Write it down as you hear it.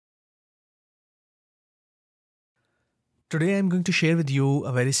Today I'm going to share with you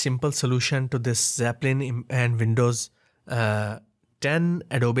a very simple solution to this Zeplin and Windows 10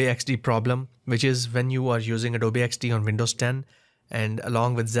 Adobe XD problem, which is when you are using Adobe XD on Windows 10 and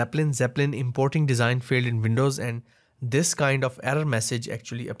along with Zeplin importing design failed in Windows, and this kind of error message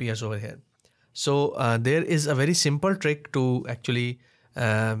actually appears over here. So there is a very simple trick to actually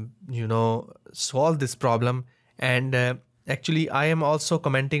solve this problem, and actually I am also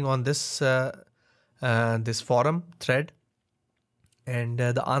commenting on this this forum thread, and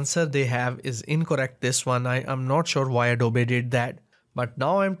the answer they have is incorrect. This one, I am not sure why Adobe did that, but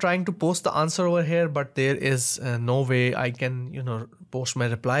now I'm trying to post the answer over here, but there is no way I can post my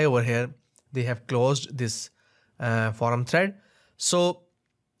reply over here. They have closed this forum thread. So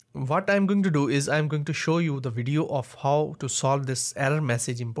what I'm going to do is I'm going to show you the video of how to solve this error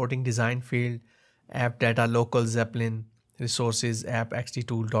message importing design field, app data, local Zeplin, resources, app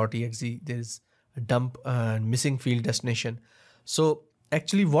xdtool.exe. There's a dump missing field destination. So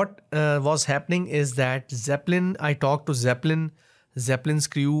actually what was happening is that I talked to Zeplin's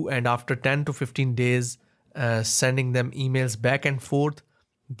crew, and after 10 to 15 days sending them emails back and forth,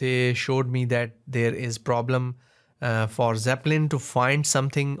 they showed me that there is problem for Zeplin to find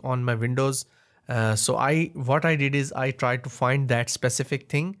something on my Windows. So what I did is I tried to find that specific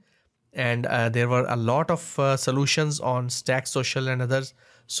thing, and there were a lot of solutions on Stack Social and others.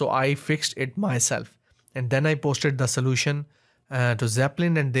 So I fixed it myself, and then I posted the solution to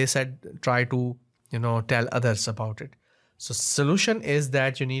Zeplin, and they said try to tell others about it. So solution is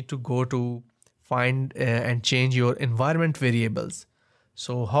that you need to go to find and change your environment variables.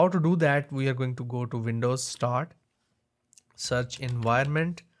 So how to do that? We are going to go to Windows, Start, search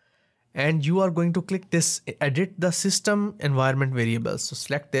environment, and you are going to click this edit the system environment variables. So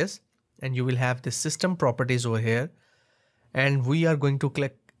select this, and you will have the system properties over here, and we are going to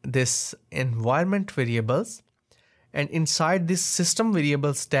click this environment variables, and inside this system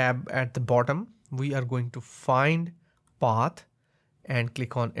variables tab at the bottom, we are going to find path and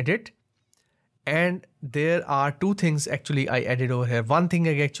click on edit. And there are two things actually I added over here. One thing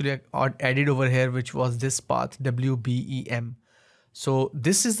I actually added over here, which was this path, WBEM. So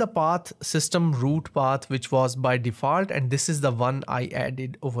this is the path, system root path, which was by default, and this is the one I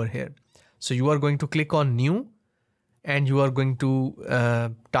added over here. So you are going to click on new, and you are going to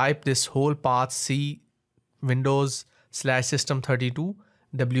type this whole path, C Windows/system32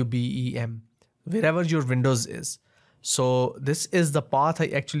 WBEM, wherever your Windows is. So this is the path I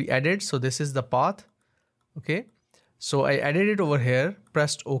actually added. So this is the path. Okay. So I added it over here,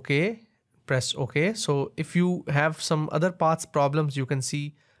 pressed OK, press OK. So if you have some other paths problems, you can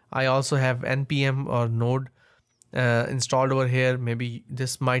see I also have npm or node installed over here. Maybe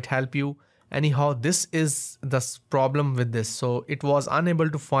this might help you. Anyhow, this is the problem with this. So it was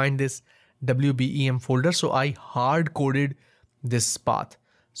unable to find this WBEM folder. So I hard coded this path.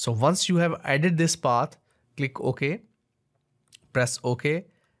 So once you have added this path, click OK, press OK,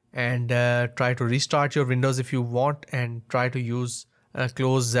 and try to restart your Windows if you want, and try to use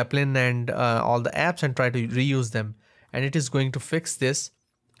close Zeplin and all the apps and try to reuse them. And it is going to fix this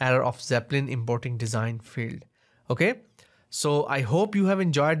error of Zeplin importing design field. Okay. So I hope you have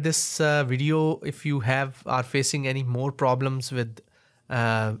enjoyed this video. If you are facing any more problems with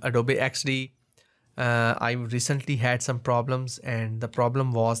Adobe XD, I recently had some problems, and the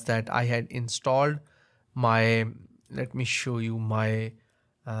problem was that I had installed my, let me show you my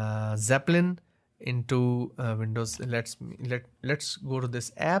Zeplin into Windows. Let's go to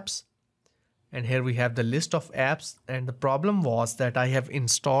this apps, and here we have the list of apps, and the problem was that I have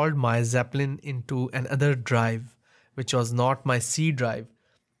installed my Zeplin into another drive, which was not my C drive.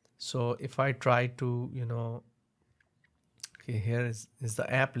 So if I try to okay, here is the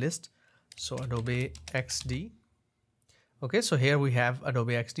app list. So Adobe XD. Okay, so here we have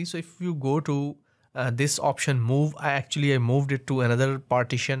Adobe XD. So if you go to this option move, I moved it to another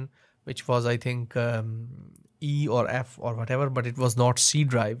partition, which was I think E or F or whatever, but it was not C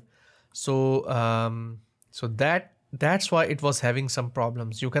drive. So that's why it was having some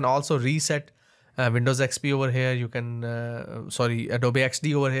problems. You can also reset Windows XP over here. You can Adobe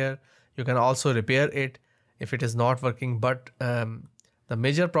XD over here. You can also repair it if it is not working, but the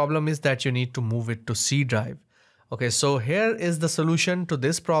major problem is that you need to move it to C drive. Okay, so here is the solution to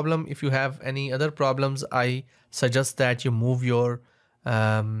this problem. If you have any other problems, I suggest that you move your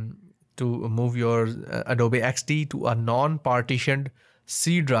Adobe XD to a non-partitioned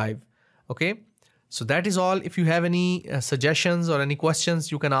C drive. Okay, so that is all. If you have any suggestions or any questions,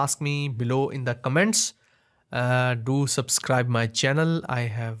 you can ask me below in the comments. Do subscribe my channel. I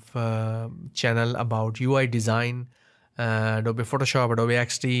have a channel about UI design, Adobe Photoshop, Adobe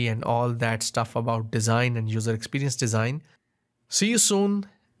XD, and all that stuff about design and user experience design. See you soon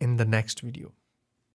in the next video.